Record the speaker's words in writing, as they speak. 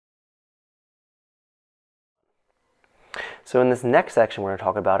So in this next section, we're going to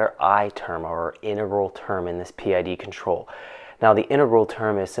talk about our I term, or our integral term in this PID control. Now, the integral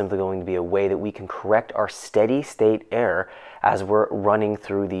term is simply going to be a way that we can correct our steady state error as we're running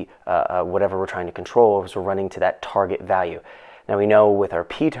through the whatever we're trying to control, as we're running to that target value. Now, we know with our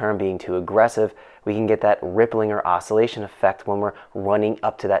P term being too aggressive, we can get that rippling or oscillation effect when we're running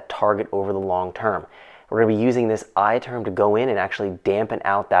up to that target over the long term. We're going to be using this I term to go in and actually dampen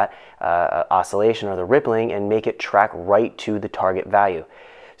out that oscillation or the rippling and make it track right to the target value.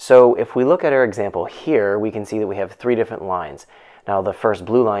 So if we look at our example here, we can see that we have three different lines. Now, the first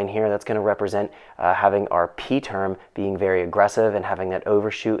blue line here, that's going to represent having our P term being very aggressive and having that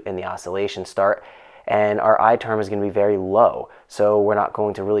overshoot in the oscillation start. And our I term is going to be very low, so we're not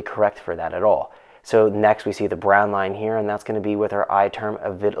going to really correct for that at all. So next we see the brown line here, and that's going to be with our I term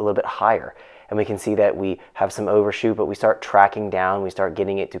a little bit higher. And we can see that we have some overshoot, but we start tracking down, we start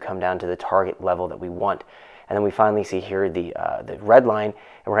getting it to come down to the target level that we want. And then we finally see here the red line,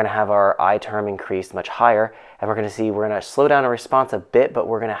 and we're going to have our I term increased much higher, and we're going to see we're going to slow down our response a bit, but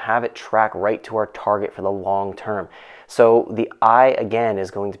we're going to have it track right to our target for the long term. So the I, again, is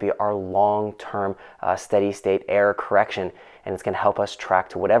going to be our long-term steady state error correction, and it's going to help us track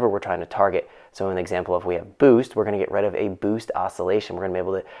to whatever we're trying to target. So in the example, if we have boost, we're going to get rid of a boost oscillation. We're going to be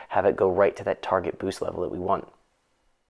able to have it go right to that target boost level that we want.